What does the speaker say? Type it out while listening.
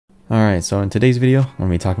Alright, so in today's video, I'm going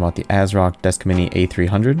to be talking about the Asrock Desk Mini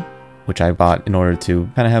A300, which I bought in order to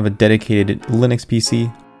kind of have a dedicated Linux PC.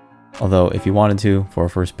 Although if you wanted to, for a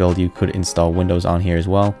first build, you could install Windows on here as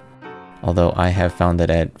well. Although I have found that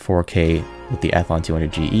at 4K with the Athlon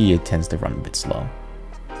 200GE, it tends to run a bit slow.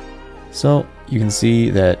 So you can see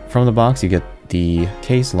that from the box, you get the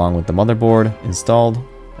case along with the motherboard installed.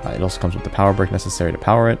 It also comes with the power brick necessary to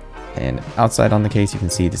power it. And outside on the case, you can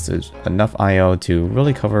see this is enough I/O to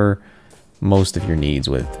really cover most of your needs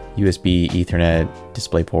with USB, Ethernet,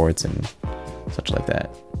 display ports, and such like that.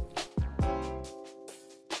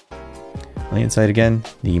 On the inside again,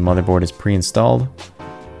 the motherboard is pre-installed.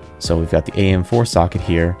 So we've got the AM4 socket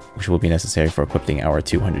here, which will be necessary for equipping our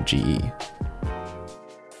 200GE.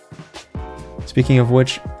 Speaking of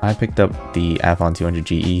which, I picked up the Athlon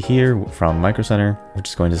 200GE here from Micro Center, which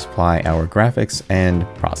is going to supply our graphics and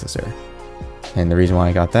processor. And the reason why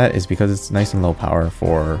I got that is because it's nice and low power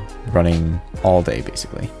for running all day,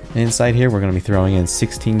 basically. And inside here, we're going to be throwing in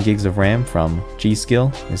 16 gigs of RAM from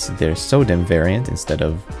G.Skill. This is their SODIMM variant instead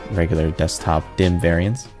of regular desktop DIMM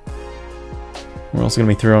variants. We're also going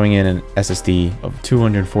to be throwing in an SSD of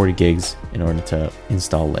 240 gigs in order to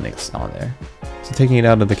install Linux on there. So taking it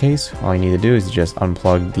out of the case, all you need to do is just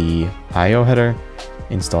unplug the I/O header,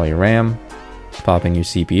 install your RAM, pop in your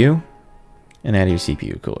CPU, and add your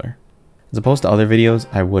CPU cooler. As opposed to other videos,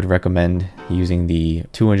 I would recommend using the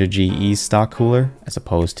 200GE stock cooler as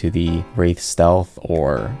opposed to the Wraith Stealth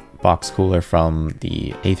or box cooler from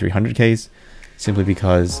the A300 case, simply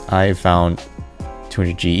because I found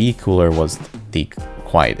 200GE cooler was the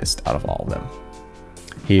quietest out of all of them.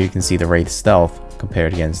 Here you can see the Wraith Stealth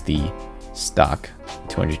compared against the stock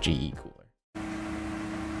 200GE cooler.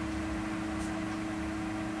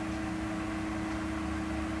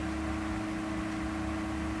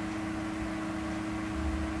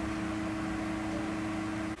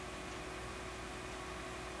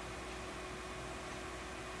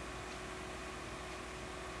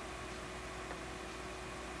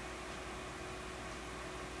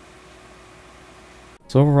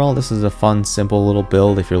 So overall, this is a fun, simple little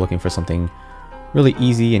build if you're looking for something really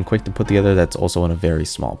easy and quick to put together that's also in a very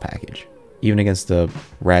small package. Even against the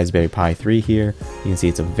Raspberry Pi 3 here, you can see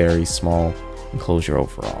it's a very small enclosure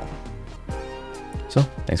overall. So,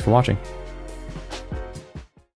 thanks for watching.